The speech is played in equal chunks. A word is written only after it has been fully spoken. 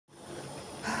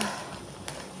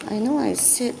I know I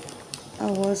said I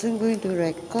wasn't going to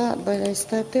record, but I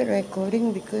started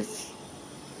recording because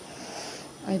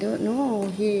I don't know.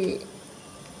 He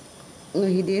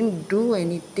didn't do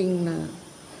anything lah.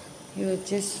 He was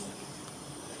just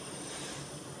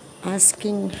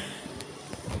asking.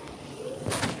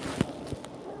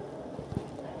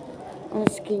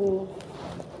 Wait,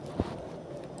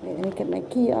 let me get my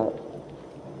key out.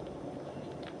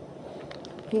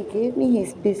 He gave me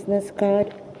his business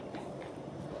card.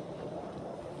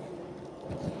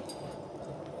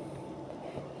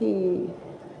 He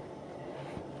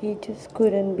just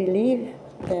couldn't believe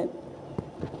that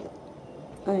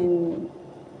I'm,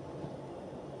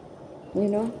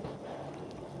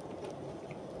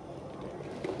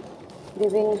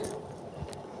 living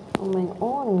on my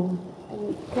own. And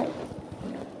he kept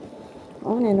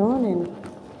on and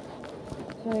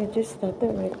so I just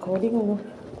started recording.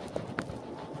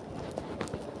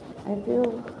 I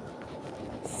feel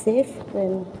safe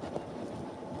when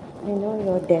I know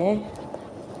you're there.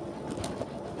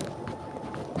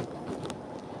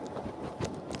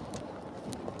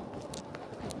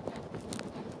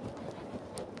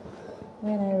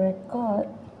 When I record,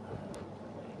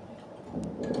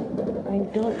 I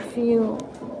don't feel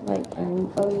like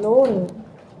I'm alone.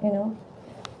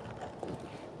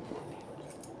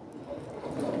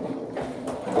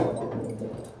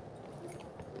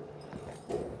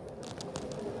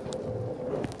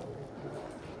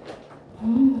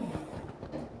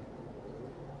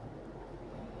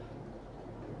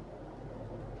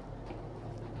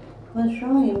 What's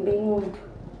wrong in being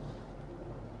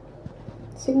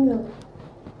single?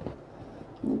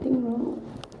 Nothing wrong.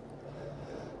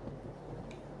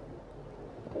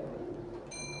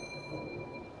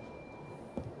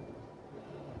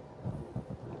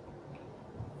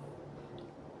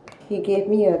 He gave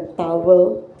me a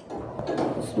towel,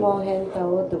 a small hand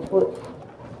towel to put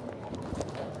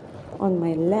on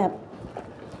my lap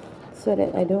so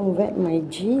that I don't wet my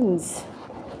jeans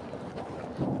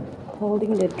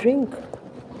holding the drink.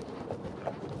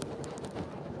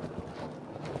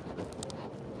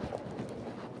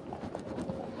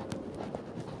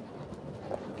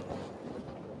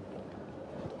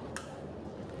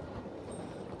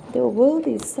 The world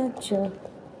is such a,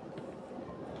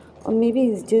 or maybe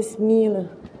it's just me,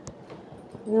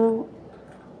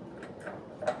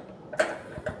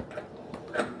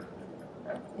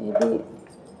 maybe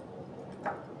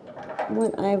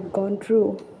what I've gone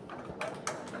through,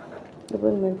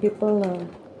 even when people are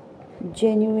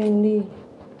genuinely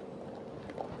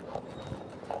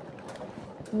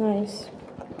nice,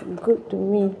 good to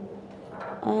me,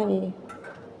 I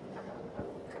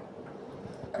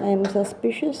am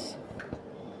suspicious.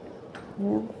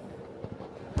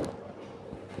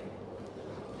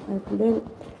 I've learned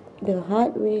the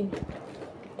hard way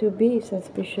to be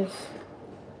suspicious.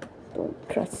 Don't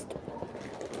trust.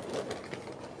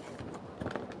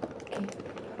 Okay,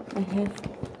 I have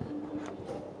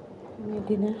my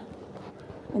dinner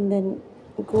and then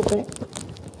go back.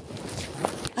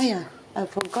 I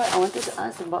forgot. I wanted to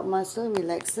ask about muscle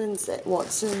relaxants at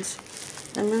Watson's.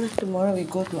 Tomorrow we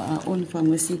go to our own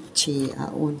pharmacy.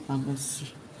 Our own pharmacy.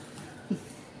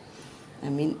 I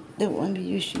mean, the one we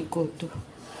usually go to.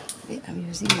 Wait, I'm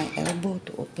using my elbow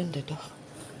to open the door.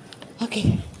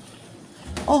 Okay.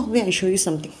 Oh, wait, I'll show you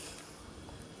something.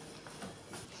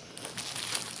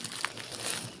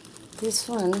 This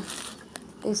one,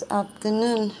 this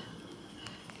afternoon,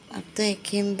 after I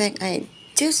came back, I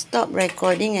just stopped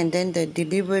recording and then the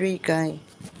delivery guy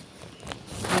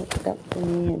walked up to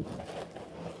me and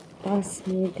passed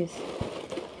me this.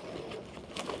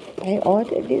 I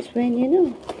ordered this when, it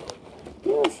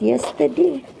was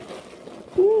yesterday.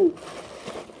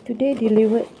 Today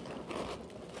delivered.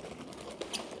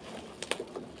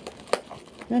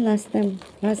 No,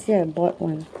 last year I bought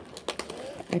one.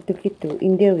 I took it to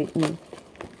India with me.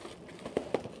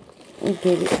 I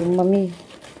gave it to Mummy.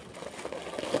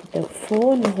 The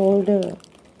phone holder.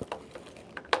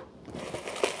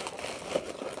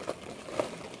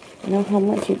 Know how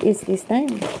much it is this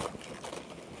time?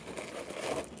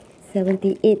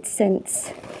 78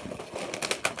 cents.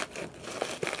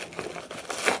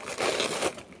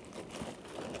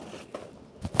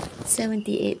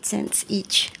 $0.78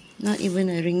 each. Not even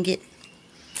a ringgit.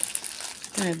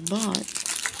 That I bought.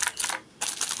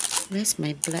 Where's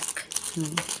my black?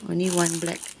 Only one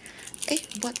black.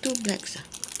 Bought two blacks.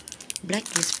 Black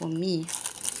is for me.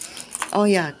 Oh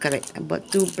yeah, correct. I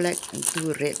bought two black and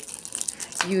two red.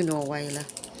 You know why lah.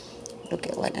 Look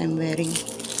at what I'm wearing.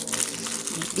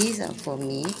 These are for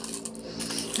me.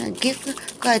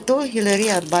 I told Hillary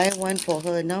I'll buy one for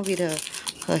her. Now with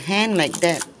her hand like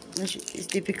that. It's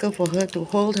difficult for her to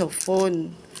hold her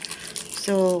phone.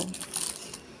 So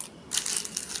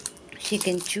she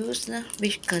can choose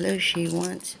which color she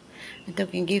wants. I thought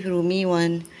I can give Rumi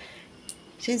one.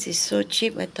 Since it's so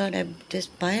cheap, I thought I'd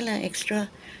just buy extra.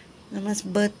 Mama's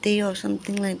birthday or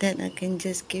something like that. I can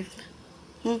just give.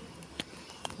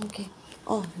 Okay.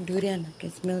 Oh, durian. I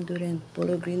can smell durian.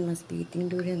 Polo Green must be eating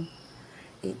durian.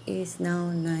 It is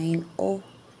now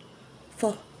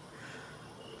 9:04.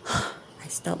 I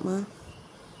stopped, Ma.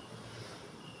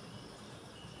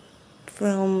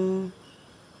 From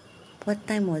what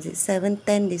time was it?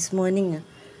 7:10 this morning.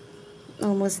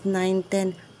 Almost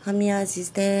 9:10. How many hours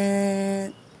is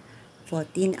that?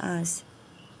 14 hours.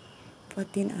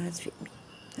 14 hours with me.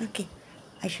 Okay.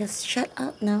 I shall shut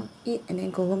up now, eat, and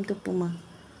then go home to Puma.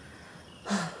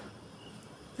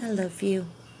 I love you.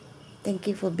 Thank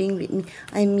you for being with me.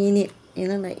 I mean it.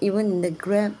 Even in the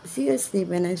Grab, seriously,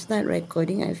 when I start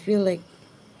recording, I feel like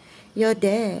you're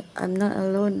there. I'm not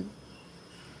alone.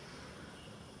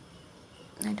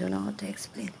 I don't know how to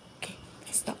explain. Okay,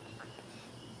 let's stop.